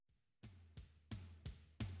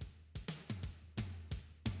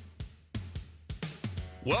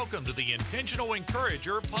Welcome to the Intentional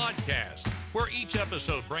Encourager podcast, where each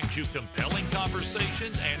episode brings you compelling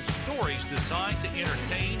conversations and stories designed to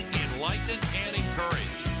entertain, enlighten, and encourage.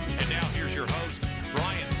 And now here's your host,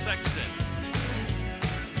 Brian Sexton.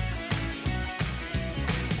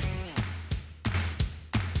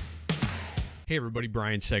 Hey everybody,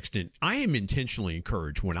 Brian Sexton. I am intentionally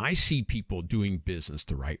encouraged when I see people doing business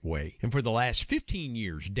the right way. And for the last 15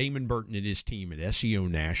 years, Damon Burton and his team at SEO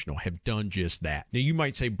National have done just that. Now you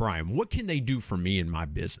might say, Brian, what can they do for me and my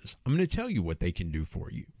business? I'm going to tell you what they can do for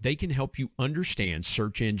you. They can help you understand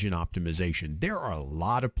search engine optimization. There are a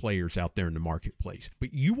lot of players out there in the marketplace,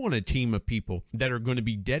 but you want a team of people that are going to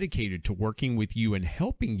be dedicated to working with you and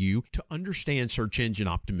helping you to understand search engine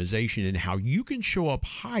optimization and how you can show up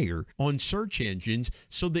higher on search engines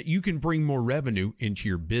so that you can bring more revenue into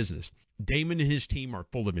your business. Damon and his team are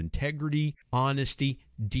full of integrity, honesty,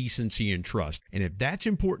 decency, and trust. And if that's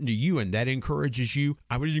important to you and that encourages you,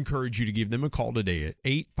 I would encourage you to give them a call today at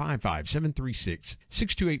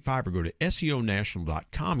 855-736-6285 or go to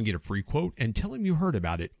SEOnational.com and get a free quote and tell them you heard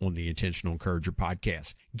about it on the Intentional Encourager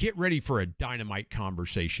podcast. Get ready for a dynamite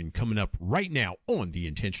conversation coming up right now on the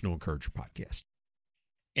Intentional Encourager podcast.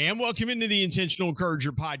 And welcome into the Intentional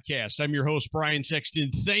Encourager podcast. I'm your host, Brian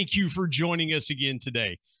Sexton. Thank you for joining us again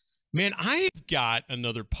today. Man, I've got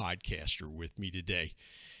another podcaster with me today,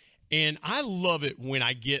 and I love it when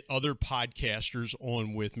I get other podcasters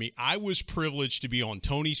on with me. I was privileged to be on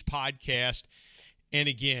Tony's podcast, and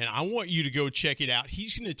again, I want you to go check it out.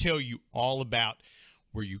 He's going to tell you all about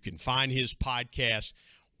where you can find his podcast.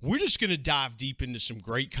 We're just going to dive deep into some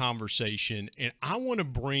great conversation, and I want to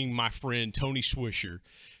bring my friend Tony Swisher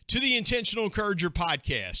to the Intentional Encourager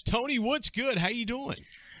podcast. Tony, what's good? How you doing?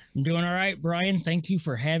 I'm doing all right, Brian. Thank you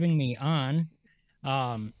for having me on.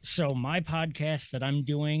 So my podcast that I'm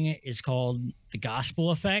doing is called The Gospel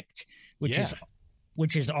Effect, which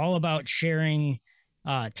is all about sharing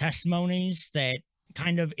testimonies that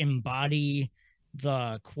kind of embody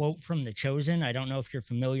the quote from The Chosen. I don't know if you're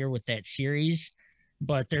familiar with that series,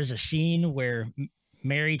 but there's a scene where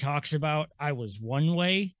Mary talks about, I was one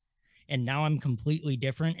way and now I'm completely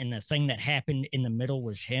different. And the thing that happened in the middle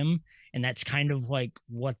was him. And that's kind of like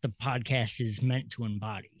what the podcast is meant to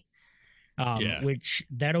embody, which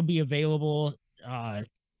that'll be available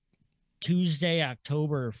Tuesday,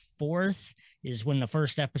 October 4th is when the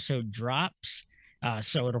first episode drops.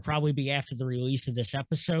 So it'll probably be after the release of this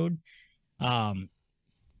episode.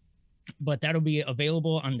 But that'll be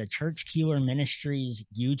available on the Church Keeler Ministries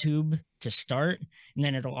YouTube to start. And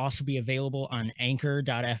then it'll also be available on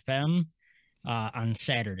anchor.fm on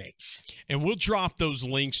Saturdays. And we'll drop those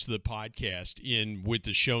links to the podcast in with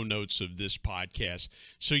the show notes of this podcast.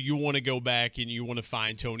 So you want to go back and you want to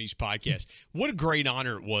find Tony's podcast. What a great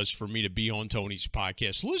honor it was for me to be on Tony's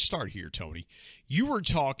podcast. Let's start here, Tony. You were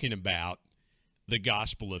talking about the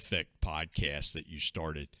Gospel Effect podcast that you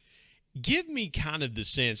started. Give me kind of the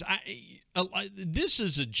sense. This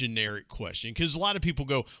is a generic question because a lot of people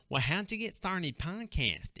go, well, how'd you get started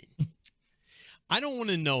podcasting? I don't want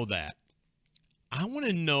to know that. I want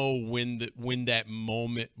to know when that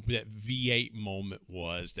moment, that V8 moment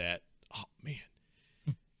was that, oh, man,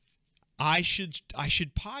 I should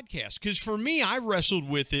podcast. Because for me, I wrestled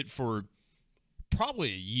with it for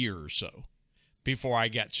probably a year or so before I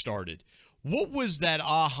got started. What was that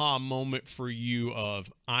aha moment for you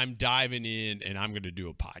of I'm diving in and I'm going to do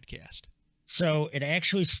a podcast? So it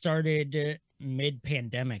actually started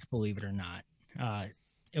mid-pandemic, believe it or not.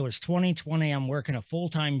 It was 2020. I'm working a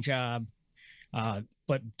full-time job,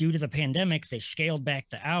 but due to the pandemic, they scaled back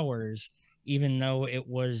the hours, even though it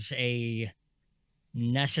was a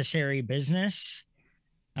necessary business,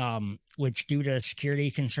 which due to security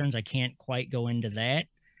concerns, I can't quite go into that.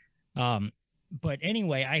 But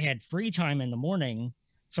anyway, I had free time in the morning,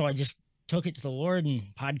 so I just took it to the Lord, and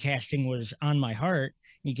podcasting was on my heart.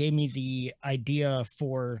 He gave me the idea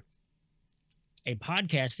for a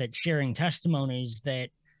podcast that's sharing testimonies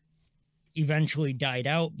that eventually died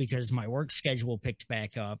out because my work schedule picked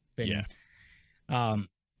back up. And,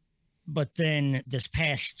 but then this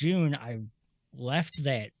past June, I left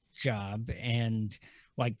that job, and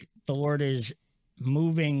like the Lord is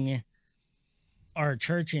moving our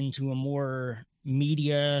church into a more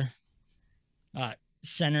media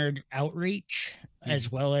centered outreach,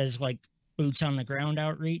 as well as like boots on the ground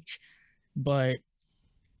outreach. But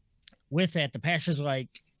with that, the pastor's like,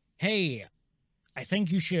 hey, I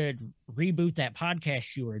think you should reboot that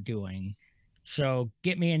podcast you were doing. So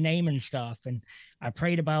get me a name and stuff. And I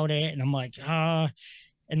prayed about it, and I'm like, and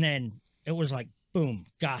then it was like, boom,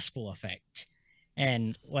 Gospel Effect.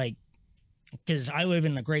 And like, because I live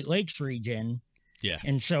in the Great Lakes region, Yeah.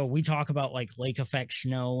 And so we talk about like lake effect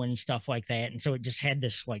snow and stuff like that. And so it just had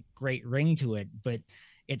this like great ring to it. But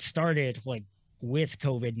it started like with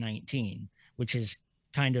COVID-19, which is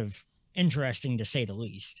kind of interesting to say the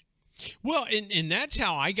least. Well, and that's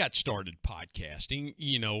how I got started podcasting.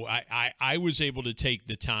 You know, I was able to take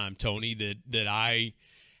the time, Tony, that I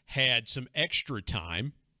had some extra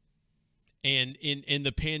time, and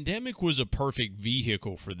the pandemic was a perfect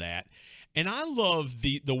vehicle for that. And I love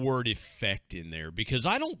the word effect in there, because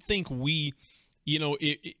I don't think we, you know,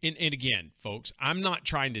 and again, folks, I'm not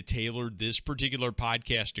trying to tailor this particular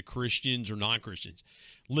podcast to Christians or non-Christians.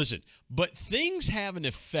 Listen, but things have an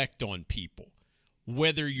effect on people,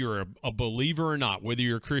 whether you're a believer or not, whether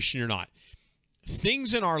you're a Christian or not.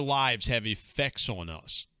 Things in our lives have effects on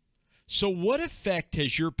us. So what effect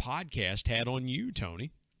has your podcast had on you,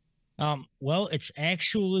 Tony? Well, it's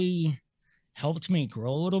actually helped me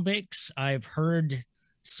grow a little bit. 'Cause I've heard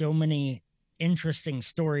so many interesting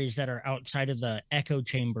stories that are outside of the echo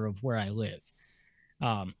chamber of where I live.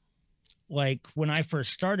 Um, like when I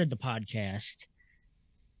first started the podcast,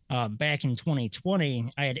 back in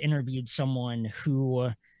 2020, I had interviewed someone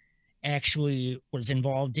who actually was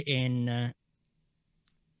involved in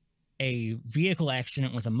a vehicle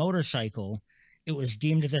accident with a motorcycle. It was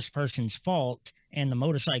deemed this person's fault, and the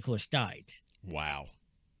motorcyclist died. Wow.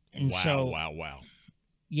 And Wow.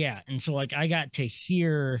 yeah. And so, like, I got to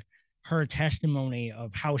hear her testimony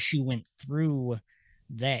of how she went through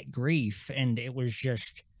that grief. And it was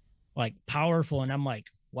just like powerful. And I'm like,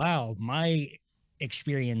 wow, my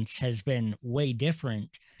experience has been way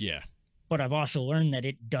different. Yeah. But I've also learned that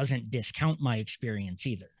it doesn't discount my experience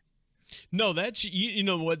either. No, that's, you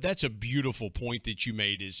know what, that's a beautiful point that you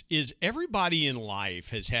made, is everybody in life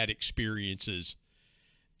has had experiences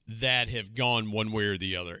that have gone one way or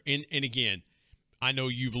the other. And again, I know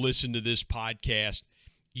you've listened to this podcast.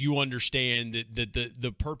 You understand that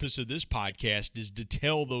the purpose of this podcast is to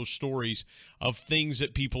tell those stories of things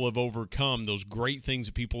that people have overcome, those great things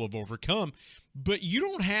that people have overcome. But you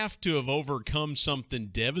don't have to have overcome something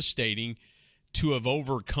devastating to have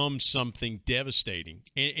overcome something devastating.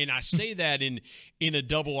 And I say that in a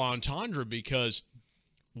double entendre, because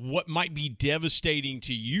what might be devastating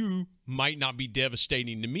to you might not be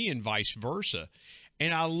devastating to me, and vice versa.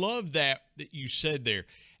 And I love that you said there.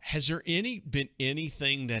 Has there been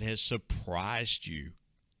anything that has surprised you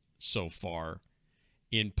so far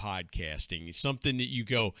in podcasting? Something that you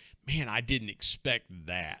go, man, I didn't expect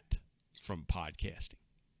that from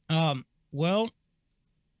podcasting. Well,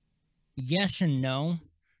 yes and no.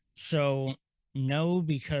 So no,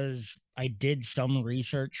 because I did some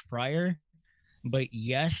research prior, but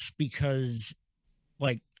yes, because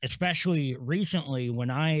like, especially recently when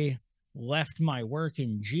I left my work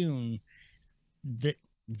in June, the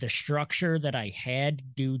structure that I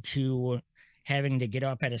had due to having to get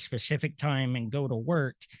up at a specific time and go to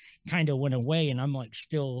work kind of went away. And I'm like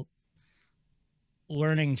still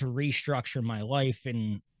learning to restructure my life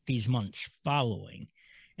in these months following.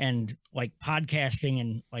 And like podcasting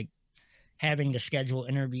and like having to schedule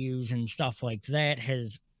interviews and stuff like that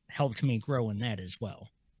has helped me grow in that as well.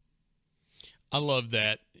 I love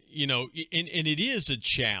that. You know, and it is a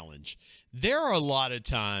challenge. There are a lot of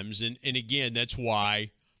times, and again, that's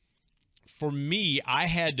why for me, I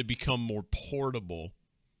had to become more portable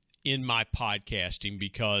in my podcasting,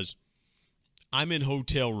 because I'm in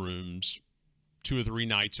hotel rooms 2 or 3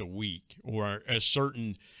 nights a week, or a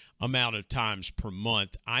certain amount of times per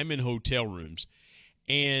month. I'm in hotel rooms,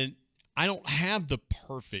 and I don't have the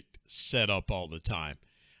perfect setup all the time.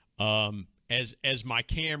 As my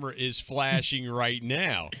camera is flashing right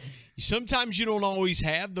now, sometimes you don't always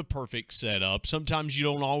have the perfect setup. Sometimes you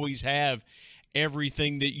don't always have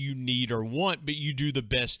everything that you need or want, but you do the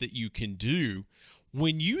best that you can do.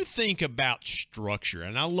 When you think about structure,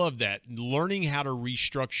 and I love that, learning how to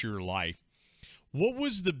restructure your life, what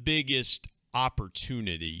was the biggest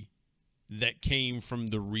opportunity that came from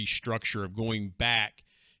the restructure of going back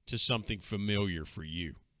to something familiar for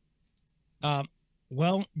you?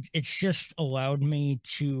 Well, it's just allowed me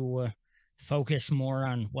to focus more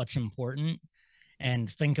on what's important and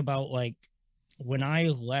think about like when I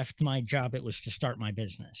left my job, it was to start my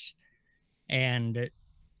business. And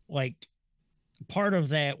like part of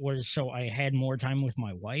that was so I had more time with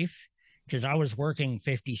my wife, because I was working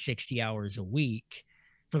 50, 60 hours a week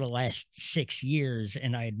for the last 6 years.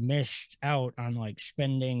 And I had missed out on like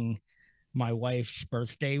spending my wife's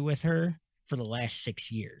birthday with her for the last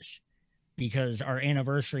 6 years, because our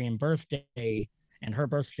anniversary and birthday and her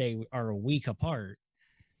birthday are a week apart.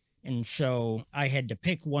 And so I had to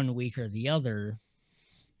pick one week or the other,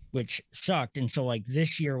 which sucked. And so like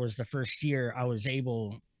this year was the first year I was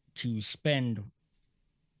able to spend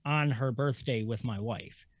on her birthday with my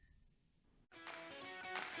wife.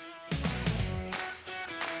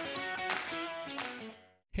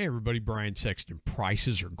 Hey everybody, Brian Sexton.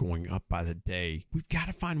 Prices are going up by the day. We've got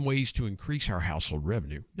to find ways to increase our household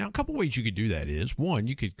revenue. Now, a couple ways you could do that is, one,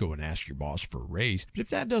 you could go and ask your boss for a raise. But if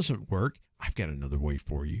that doesn't work, I've got another way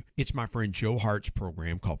for you. It's my friend Joe Hart's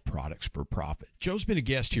program called Products for Profit. Joe's been a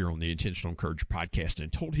guest here on the Intentional Encourager podcast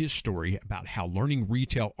and told his story about how learning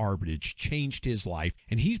retail arbitrage changed his life,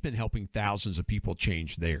 and he's been helping thousands of people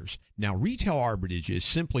change theirs. Now, retail arbitrage is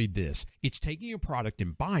simply this. It's taking a product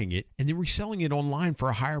and buying it and then reselling it online for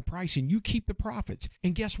a higher price, and you keep the profits.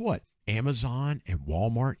 And guess what? Amazon and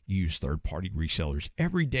Walmart use third-party resellers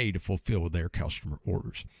every day to fulfill their customer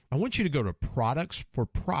orders. I want you to go to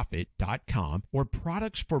productsforprofit.com or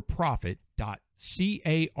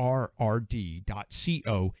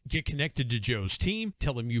productsforprofit.card.co. Get connected to Joe's team.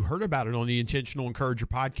 Tell them you heard about it on the Intentional Encourager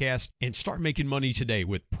podcast and start making money today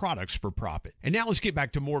with Products for Profit. And now let's get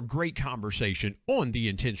back to more great conversation on the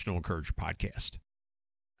Intentional Encourager podcast.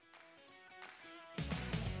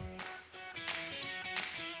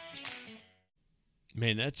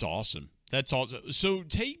 Man, that's awesome. That's awesome. So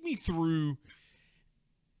take me through,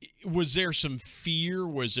 was there some fear?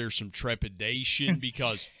 Was there some trepidation?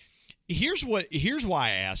 Because here's why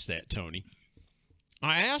I asked that, Tony.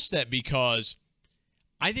 I asked that because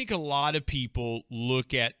I think a lot of people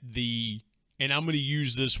look at and I'm going to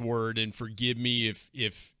use this word, and forgive me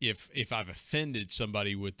if I've offended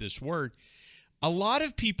somebody with this word. A lot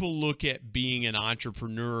of people look at being an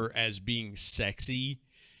entrepreneur as being sexy,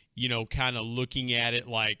 kind of looking at it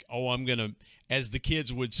like, oh, I'm going to, as the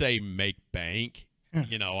kids would say, make bank.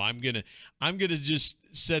 I'm going to just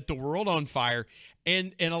set the world on fire.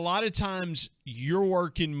 And a lot of times you're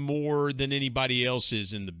working more than anybody else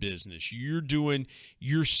is in the business.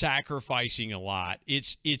 You're sacrificing a lot.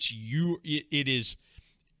 It's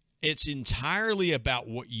entirely about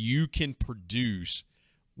what you can produce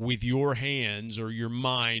with your hands or your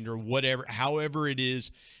mind or whatever, however it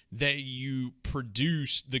is that you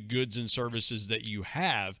produce the goods and services that you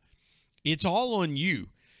have. It's all on you.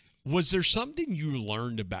 Was there something you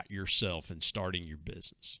learned about yourself in starting your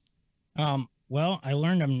business? Well, I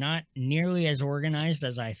learned I'm not nearly as organized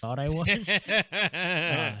as I thought I was.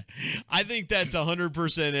 I think that's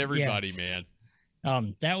 100% everybody, man.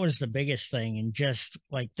 That was the biggest thing. And just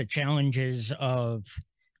like the challenges of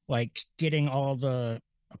like getting all the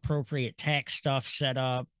appropriate tax stuff set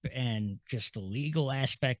up and just the legal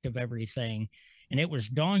aspect of everything. And it was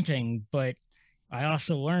daunting, but I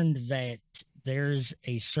also learned that there's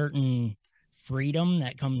a certain freedom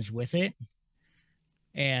that comes with it.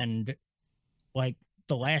 And like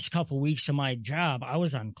the last couple of weeks of my job, I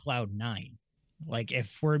was on cloud 9. Like,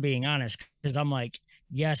 if we're being honest, because I'm like,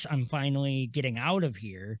 yes, I'm finally getting out of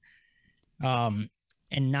here, and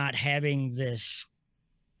not having this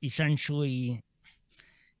essentially,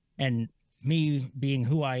 and me being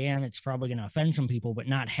who I am, it's probably going to offend some people, but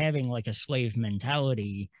not having like a slave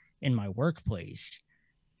mentality in my workplace.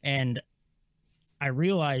 And I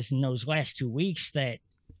realized in those last 2 weeks that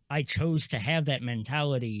I chose to have that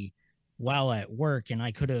mentality while at work, and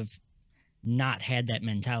I could have not had that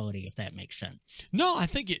mentality, if that makes sense. No,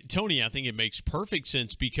 Tony, I think it makes perfect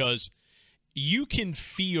sense, because you can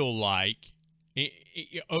feel like,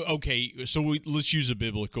 okay, so let's use a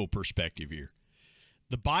biblical perspective here.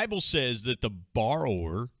 The Bible says that the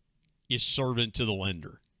borrower is servant to the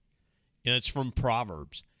lender. And it's from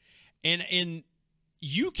Proverbs. And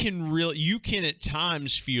you can at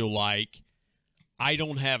times feel like, I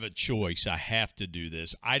don't have a choice. I have to do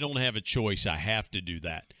this. I don't have a choice. I have to do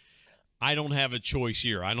that. I don't have a choice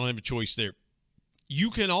here. I don't have a choice there.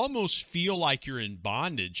 You can almost feel like you're in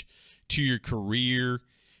bondage to your career,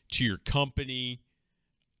 to your company,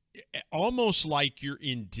 almost like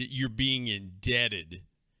you're being indebted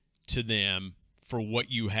to them for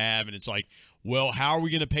what you have. And it's like, well, how are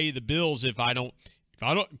we going to pay the bills if I don't,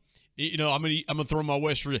 I'm going to throw my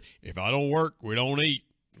West Virginia. If I don't work, we don't eat.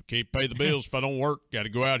 We can't pay the bills if I don't work. Got to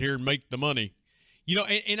go out here and make the money.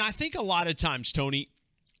 And I think a lot of times, Tony,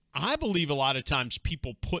 I believe a lot of times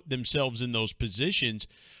people put themselves in those positions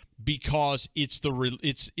because it's the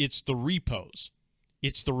repos.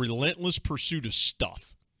 It's the relentless pursuit of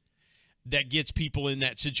stuff that gets people in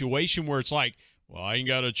that situation where it's like, well, I ain't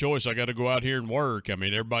got a choice. I got to go out here and work. I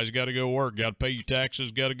mean, everybody's got to go work. Got to pay your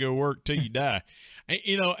taxes. Got to go work till you die.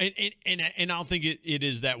 And I don't think it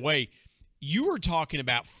is that way. You were talking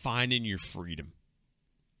about finding your freedom.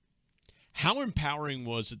 How empowering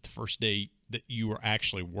was it the first day that you were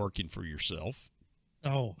actually working for yourself?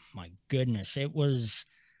 Oh my goodness. It was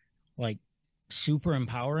like super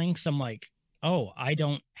empowering. So I'm like, oh, I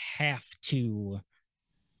don't have to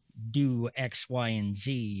do X, Y, and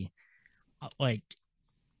Z. Like,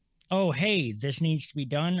 oh, hey, this needs to be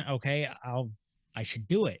done. Okay, I should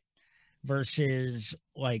do it. Versus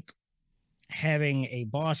like having a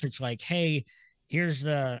boss, it's like, hey, here's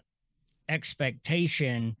the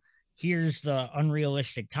expectation, here's the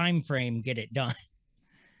unrealistic time frame, get it done.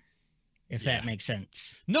 If that makes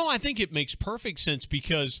sense. No, I think it makes perfect sense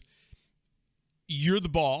because you're the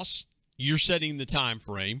boss, you're setting the time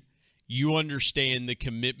frame, you understand the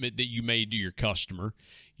commitment that you made to your customer,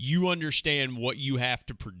 you understand what you have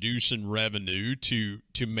to produce in revenue to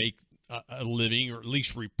make a living, or at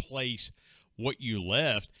least replace what you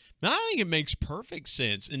left. Now, I think it makes perfect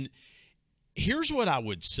sense. And here's what I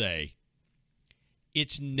would say.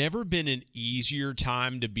 It's never been an easier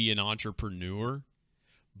time to be an entrepreneur,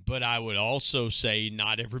 but I would also say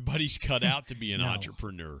not everybody's cut out to be an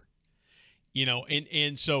entrepreneur. You know,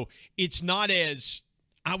 and so it's not as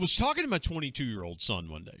 – I was talking to my 22-year-old son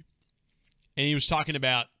one day, and he was talking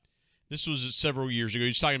about – this was several years ago. He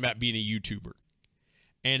was talking about being a YouTuber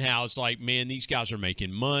and how it's like, man, these guys are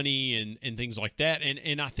making money and things like that.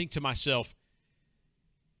 And I think to myself,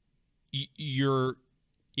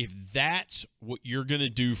 if that's what you're going to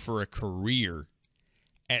do for a career,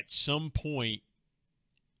 at some point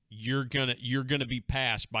you're gonna be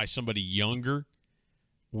passed by somebody younger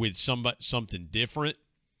with something different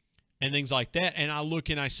and things like that. And I look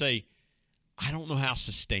and I say, I don't know how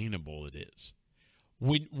sustainable it is.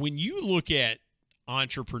 When you look at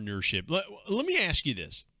entrepreneurship, let me ask you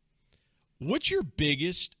this. What's your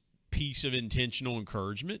biggest piece of intentional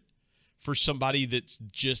encouragement for somebody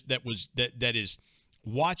that is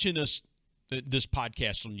watching us this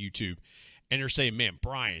podcast on YouTube and they're saying, man,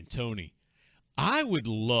 Brian, Tony, I would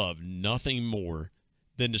love nothing more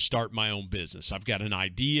than to start my own business. I've got an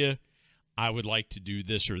idea. I would like to do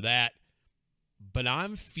this or that, but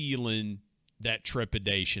I'm feeling that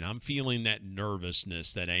trepidation. I'm feeling that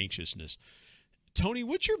nervousness, that anxiousness. Tony,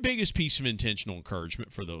 what's your biggest piece of intentional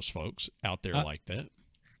encouragement for those folks out there like that?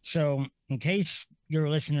 So in case your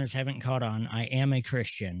listeners haven't caught on, I am a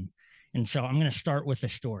Christian. And so I'm going to start with a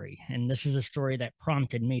story. And this is a story that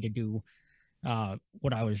prompted me to do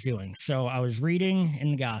what I was doing. So I was reading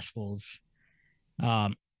in the Gospels,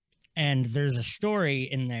 and there's a story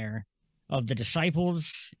in there of the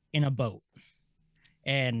disciples in a boat.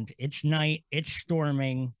 And it's night, it's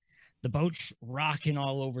storming, the boat's rocking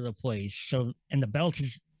all over the place. So, and the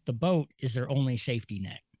boat is their only safety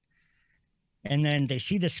net. And then they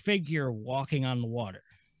see this figure walking on the water.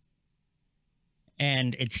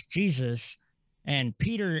 And it's Jesus, and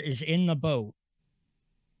Peter is in the boat,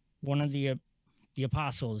 one of the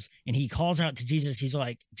apostles, and he calls out to Jesus. He's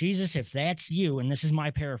like, Jesus, if that's you, and this is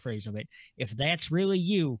my paraphrase of it, if that's really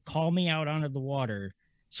you, call me out onto the water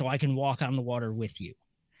so I can walk on the water with you.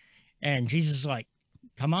 And Jesus is like,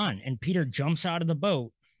 come on. And Peter jumps out of the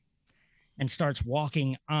boat and starts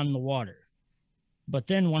walking on the water. But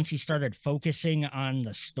then once he started focusing on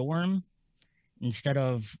the storm, instead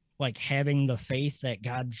of like having the faith that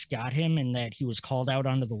God's got him and that he was called out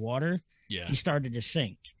onto the water, he started to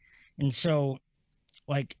sink. And so,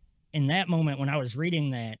 like, in that moment when I was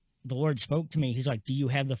reading that, the Lord spoke to me. He's like, do you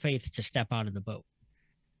have the faith to step out of the boat?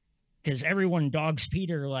 Because everyone dogs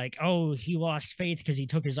Peter like, oh, he lost faith because he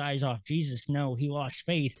took his eyes off Jesus. No, he lost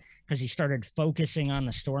faith because he started focusing on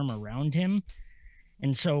the storm around him.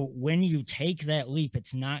 And so when you take that leap,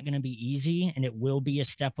 it's not going to be easy, and it will be a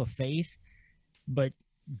step of faith, but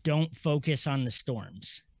don't focus on the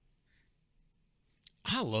storms.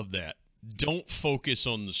 I love that. Don't focus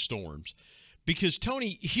on the storms. Because,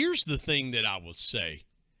 Tony, here's the thing that I will say,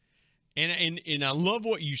 and I love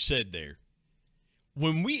what you said there.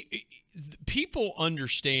 When people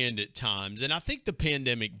understand at times, and I think the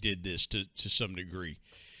pandemic did this to some degree.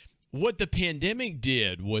 What the pandemic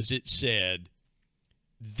did was it said,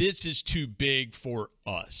 this is too big for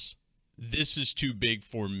us. This is too big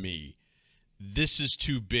for me. This is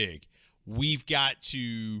too big. We've got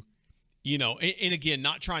to, and again,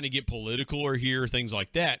 not trying to get political or hear things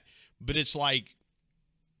like that, but it's like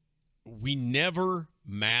we never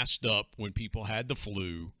masked up when people had the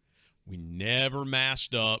flu. We never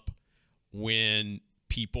masked up when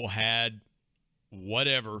people had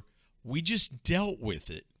whatever. We just dealt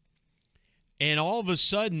with it. And all of a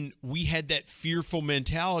sudden, we had that fearful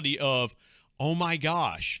mentality of, oh my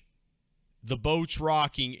gosh, the boat's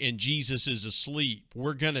rocking and Jesus is asleep.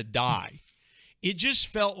 We're going to die. It just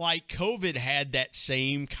felt like COVID had that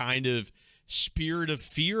same kind of spirit of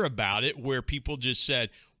fear about it, where people just said,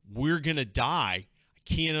 we're going to die. I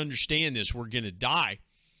can't understand this. We're going to die.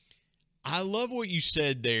 I love what you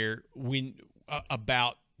said there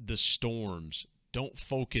about the storms. Don't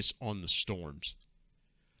focus on the storms.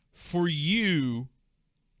 For you,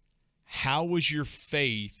 how was your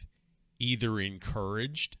faith either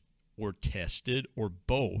encouraged or tested or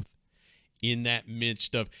both in that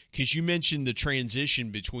midst of, because you mentioned the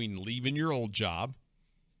transition between leaving your old job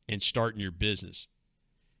and starting your business.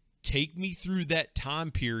 Take me through that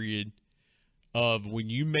time period of when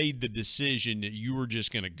you made the decision that you were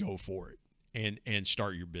just going to go for it and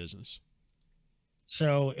start your business.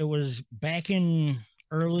 So it was back in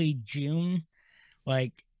early June.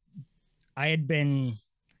 Like, I had been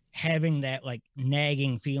having that like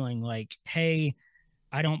nagging feeling like, hey,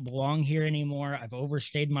 I don't belong here anymore. I've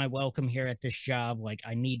overstayed my welcome here at this job. Like,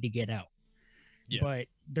 I need to get out. Yeah. But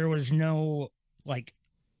there was no like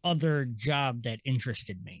other job that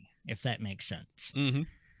interested me, if that makes sense. Mm-hmm.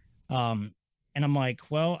 And I'm like,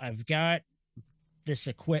 well, I've got this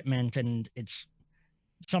equipment and it's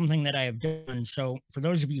something that I have done. So for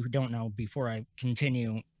those of you who don't know, before I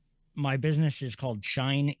continue, my business is called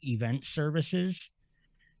Shine Event Services.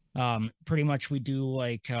 Pretty much we do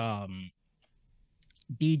like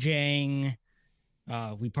DJing.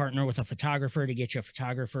 We partner with a photographer to get you a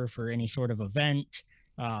photographer for any sort of event,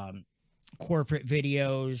 corporate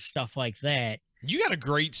videos, stuff like that. You got a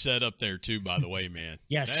great setup there too, by the way, man.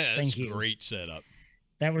 Yes, thank you. Great setup.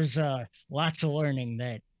 That was lots of learning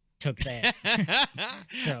that took that.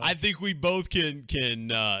 So, I think we both can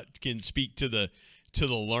speak to the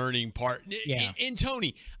learning part. Yeah. And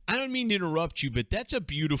Tony, I don't mean to interrupt you, but that's a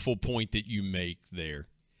beautiful point that you make there.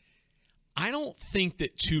 I don't think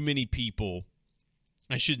that too many people,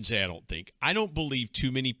 I shouldn't say I don't think, I don't believe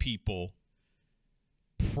too many people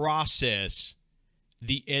process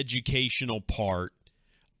the educational part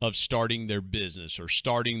of starting their business or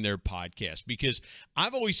starting their podcast. Because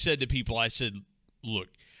I've always said to people, I said, look,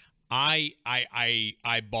 I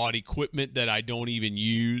bought equipment that I don't even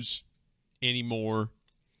use anymore.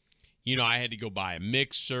 You know, I had to go buy a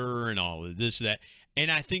mixer and all of this, that. And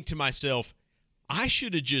I think to myself, I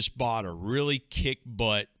should have just bought a really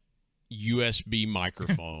kick-butt USB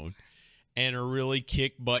microphone and a really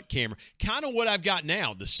kick-butt camera. Kind of what I've got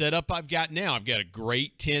now, the setup I've got now. I've got a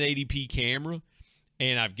great 1080p camera,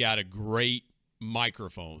 and I've got a great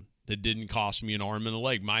microphone that didn't cost me an arm and a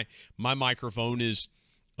leg. My microphone is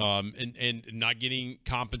and not getting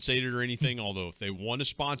compensated or anything, although if they want to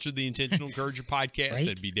sponsor the Intentional Encourager podcast, right?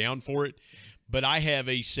 I'd be down for it. But I have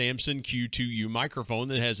a Samson Q2U microphone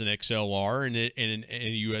that has an XLR and a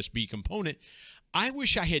USB component. I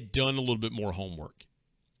wish I had done a little bit more homework.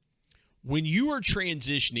 When you are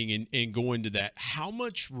transitioning and going to that, how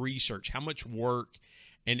much research, how much work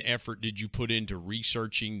and effort did you put into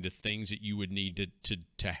researching the things that you would need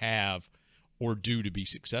to have or do to be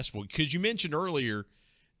successful? Because you mentioned earlier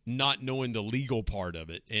not knowing the legal part of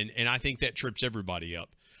it, and I think that trips everybody up.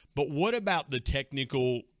 But what about the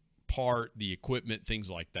technical part, the equipment, things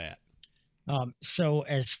like that? So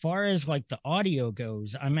as far as like the audio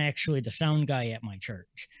goes, I'm actually the sound guy at my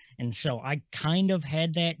church. And so I kind of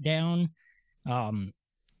had that down. But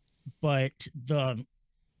the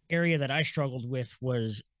area that I struggled with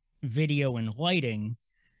was video and lighting,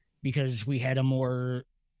 because we had a more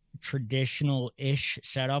traditional-ish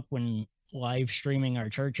setup when live streaming our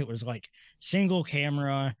church. It was like single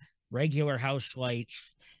camera, regular house lights.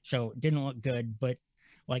 So it didn't look good, but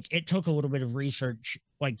like it took a little bit of research,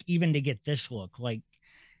 like even to get this look. Like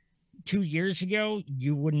 2 years ago,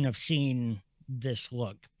 you wouldn't have seen this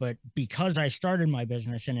look, but because I started my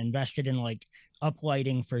business and invested in like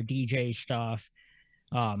uplighting for DJ stuff,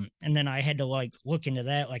 and then I had to like look into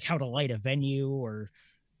that, like how to light a venue or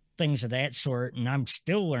things of that sort, and I'm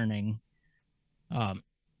still learning.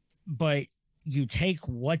 But you take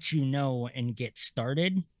what you know and get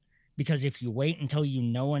started, because if you wait until you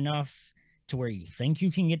know enough to where you think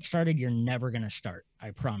you can get started, you're never going to start.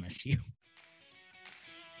 I promise you.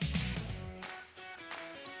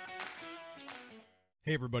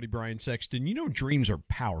 Hey everybody, Brian Sexton. You know, dreams are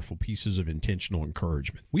powerful pieces of intentional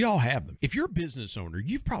encouragement. We all have them. If you're a business owner,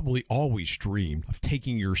 you've probably always dreamed of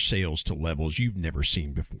taking your sales to levels you've never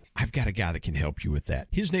seen before. I've got a guy that can help you with that.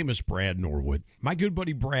 His name is Brad Norwood. My good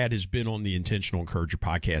buddy Brad has been on the Intentional Encourager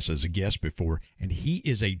podcast as a guest before, and he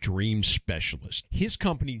is a dream specialist. His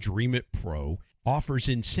company, Dream It Pro, offers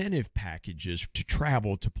incentive packages to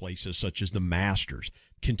travel to places such as the Masters,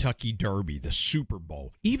 Kentucky Derby, the Super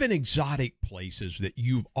Bowl, even exotic places that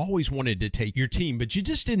you've always wanted to take your team, but you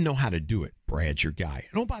just didn't know how to do it. Brad's your guy.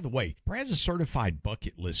 And oh, by the way, Brad's a certified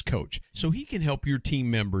bucket list coach, so he can help your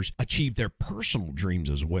team members achieve their personal dreams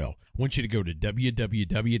as well. I want you to go to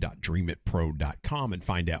www.dreamitpro.com and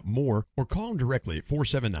find out more, or call him directly at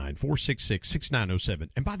 479-466-6907.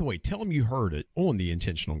 And by the way, tell him you heard it on the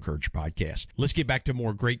Intentional Encourager podcast. Let's get back to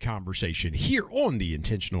more great conversation here on the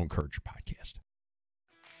Intentional Encourager podcast.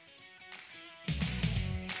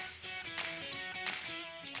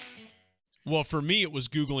 Well, for me, it was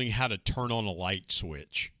Googling how to turn on a light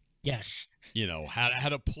switch. Yes. You know, how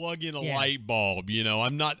to plug in a light bulb. You know,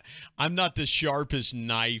 I'm not the sharpest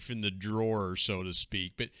knife in the drawer, so to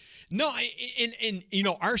speak. But no, and you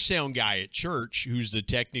know, our sound guy at church, who's the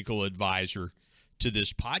technical advisor to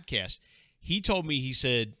this podcast, he told me, he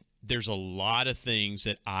said, there's a lot of things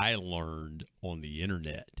that I learned on the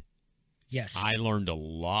internet. Yes. I learned a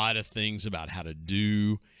lot of things about how to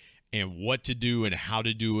do and what to do and how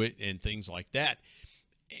to do it and things like that.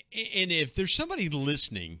 And if there's somebody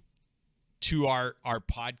listening to our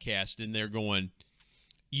podcast and they're going,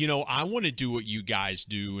 you know, I want to do what you guys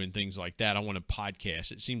do and things like that, I want to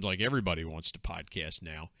podcast. It seems like everybody wants to podcast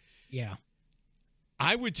now. Yeah.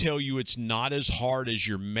 I would tell you it's not as hard as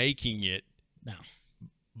you're making it. No.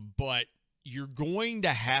 But you're going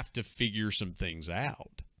to have to figure some things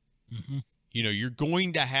out. Mm-hmm. You know, you're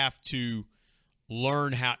going to have to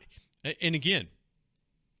learn how. And again,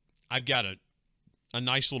 I've got a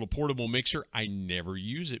nice little portable mixer. I never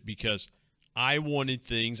use it because I wanted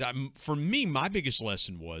things. For me, my biggest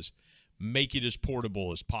lesson was make it as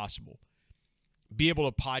portable as possible. Be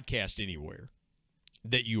able to podcast anywhere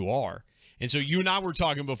that you are. And so you and I were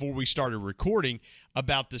talking before we started recording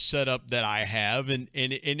about the setup that I have, and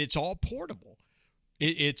it's all portable.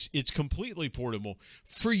 It's completely portable.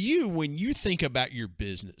 For you, when you think about your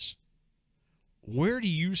business, where do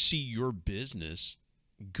you see your business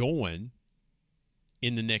going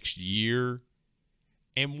in the next year?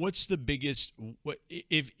 And what's the biggest,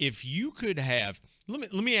 if you could have,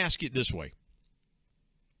 let me ask it this way.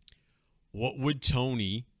 What would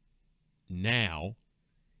Tony now,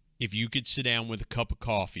 if you could sit down with a cup of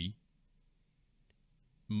coffee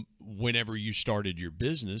whenever you started your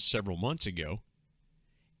business several months ago,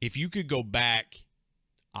 if you could go back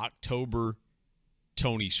October,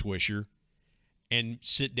 Tony Swisher, and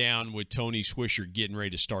sit down with Tony Swisher getting ready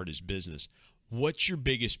to start his business, what's your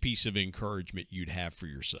biggest piece of encouragement you'd have for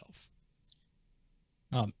yourself?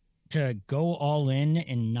 To go all in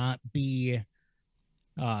and not be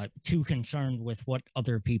too concerned with what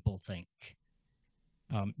other people think.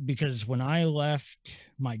 Because when I left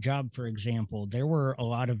my job, for example, there were a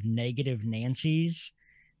lot of negative Nancy's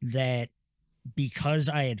that, because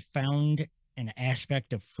I had found an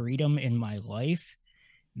aspect of freedom in my life,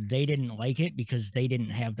 they didn't like it because they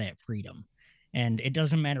didn't have that freedom. And it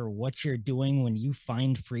doesn't matter what you're doing. When you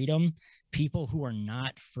find freedom, people who are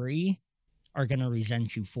not free are going to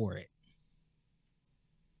resent you for it.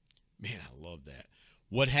 Man, I love that.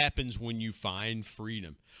 What happens when you find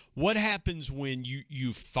freedom? What happens when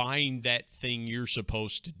you find that thing you're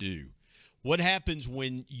supposed to do? What happens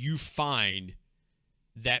when you find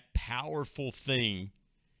that powerful thing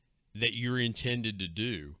that you're intended to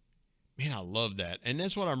do? Man, I love that. And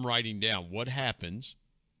that's what I'm writing down. What happens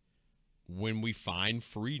when we find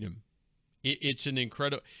freedom? It's an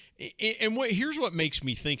incredible. And here's what makes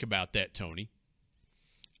me think about that, Tony.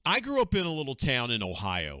 I grew up in a little town in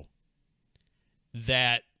Ohio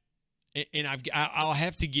that, and I'll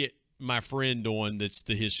have to get my friend on that's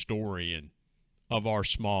the historian of our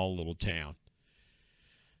small little town.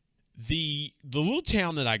 The little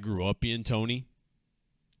town that I grew up in, Tony,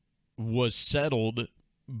 was settled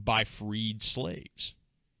by freed slaves.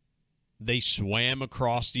 They swam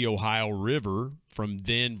across the Ohio River from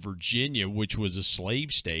then Virginia, which was a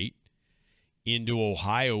slave state, into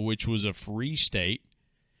Ohio, which was a free state.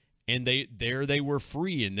 And they were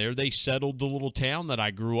free, and there they settled the little town that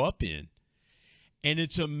I grew up in. And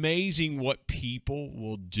it's amazing what people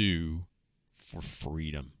will do for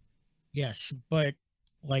freedom. Yes, but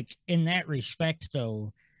like in that respect,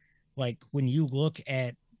 though, like when you look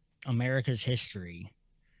at America's history,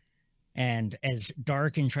 and as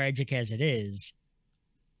dark and tragic as it is,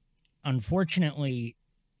 unfortunately,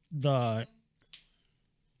 the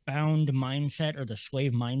bound mindset or the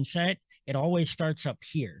slave mindset, it always starts up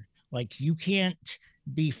here. Like, you can't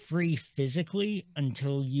be free physically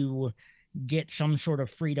until you get some sort of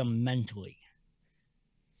freedom mentally.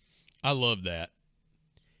 I love that.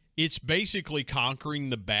 It's basically conquering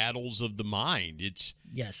the battles of the mind.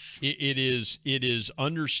 Yes. It is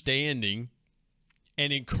understanding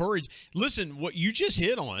and encourage. Listen, what you just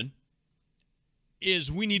hit on is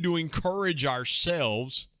we need to encourage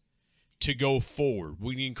ourselves to go forward.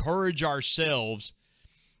 We encourage ourselves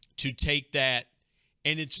to take that,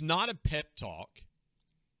 and it's not a pep talk.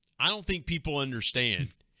 I don't think people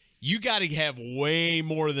understand. You got to have way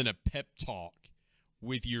more than a pep talk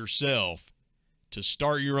with yourself to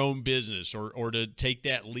start your own business or to take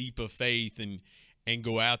that leap of faith and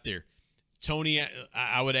go out there. Tony,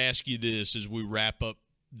 I would ask you this as we wrap up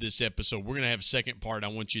this episode. We're going to have a second part I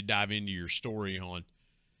want you to dive into your story on.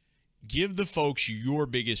 Give the folks your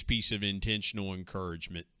biggest piece of intentional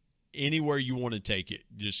encouragement. Anywhere you want to take it,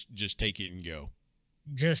 just take it and go.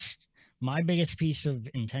 Just my biggest piece of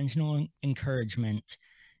intentional encouragement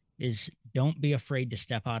is don't be afraid to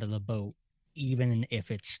step out of the boat, even if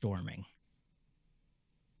it's storming.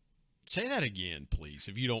 Say that again, please,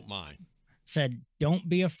 if you don't mind. Said, don't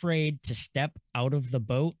be afraid to step out of the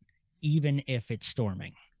boat, even if it's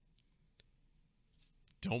storming.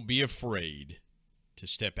 Don't be afraid to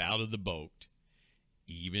step out of the boat,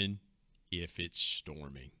 even if it's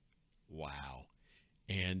storming. Wow.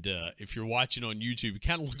 And if you're watching on YouTube, it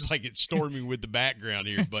kind of looks like it's storming with the background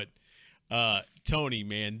here. But, Tony,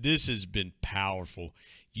 man, this has been powerful.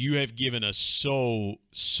 You have given us so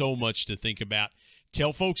much to think about.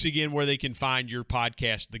 Tell folks again where they can find your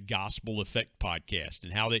podcast, the Gospel Effect Podcast,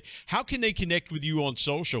 and how can they connect with you on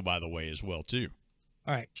social, by the way, as well, too.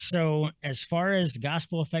 All right. So as far as the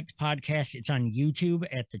Gospel Effect Podcast, it's on YouTube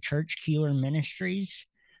at the Church Keeler Ministries.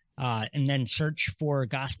 And then search for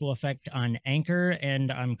Gospel Effect on Anchor.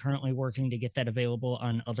 And I'm currently working to get that available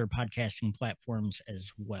on other podcasting platforms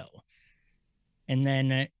as well. And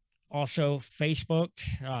then also Facebook,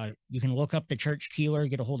 you can look up the Church Keeler,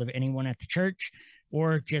 get a hold of anyone at the church,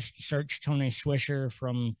 or just search Tony Swisher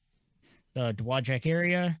from the Dowagiac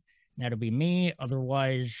area. That'll be me.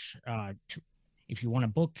 Otherwise, if you want to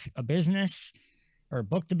book a business or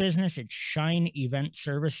book the business, it's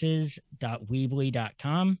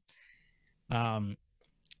shineeventservices.weebly.com.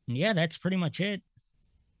 Yeah, that's pretty much it.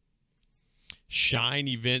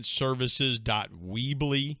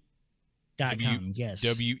 shineeventservices.weebly.com. Yes.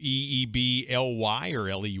 WEEBLY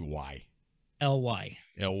or LEY? LY.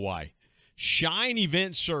 Shine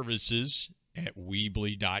Event Services at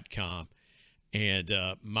Weebly.com. And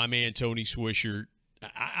my man, Tony Swisher,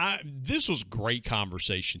 this was great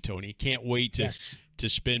conversation, Tony. Can't wait to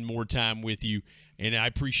spend more time with you. And I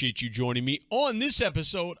appreciate you joining me on this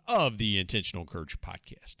episode of the Intentional Encourager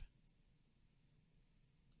Podcast.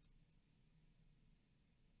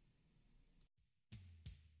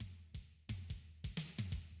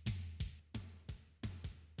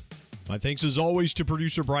 My thanks as always to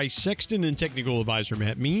producer Bryce Sexton and technical advisor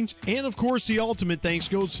Matt Means. And of course, the ultimate thanks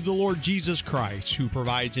goes to the Lord Jesus Christ, who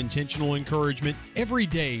provides intentional encouragement every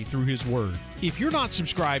day through his word. If you're not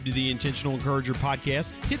subscribed to the Intentional Encourager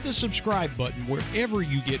podcast, hit the subscribe button wherever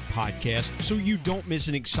you get podcasts so you don't miss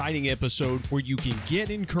an exciting episode where you can get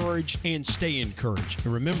encouraged and stay encouraged.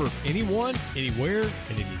 And remember, anyone, anywhere,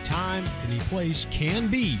 at any time, any place can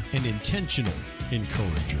be an intentional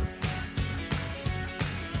encourager.